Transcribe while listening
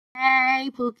Hey,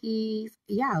 Pookies.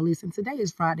 Y'all, listen, today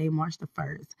is Friday, March the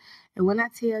 1st. And when I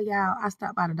tell y'all, I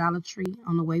stopped by the Dollar Tree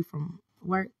on the way from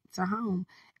work to home,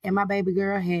 and my baby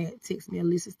girl had texted me a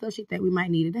list of stuff she thought we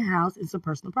might need in the house and some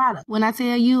personal products. When I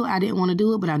tell you, I didn't want to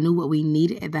do it, but I knew what we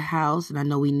needed at the house, and I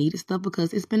know we needed stuff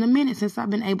because it's been a minute since I've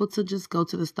been able to just go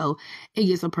to the store and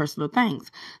get some personal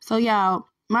things. So, y'all,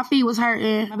 my feet was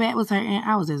hurting, my back was hurting,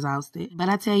 I was exhausted. But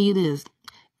I tell you this,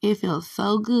 it feels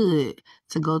so good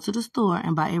to go to the store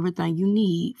and buy everything you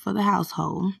need for the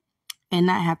household and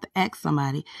not have to ask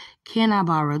somebody, can I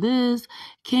borrow this?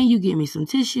 Can you get me some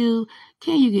tissue?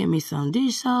 Can you get me some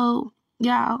dish soap?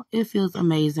 Y'all, it feels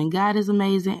amazing. God is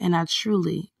amazing, and I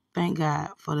truly thank God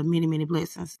for the many, many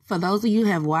blessings. For those of you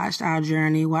who have watched our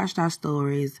journey, watched our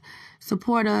stories,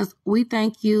 support us, we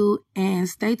thank you, and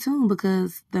stay tuned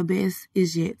because the best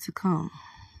is yet to come.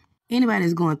 Anybody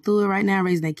that's going through it right now,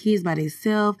 raising their kids by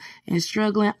themselves and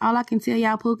struggling, all I can tell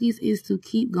y'all, Pookies, is to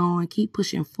keep going, keep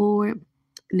pushing forward,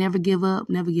 never give up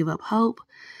hope.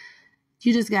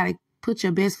 You just got to put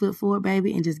your best foot forward,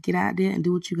 baby, and just get out there and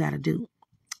do what you got to do.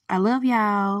 I love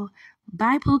y'all.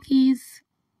 Bye, Pookies.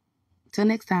 Till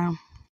next time.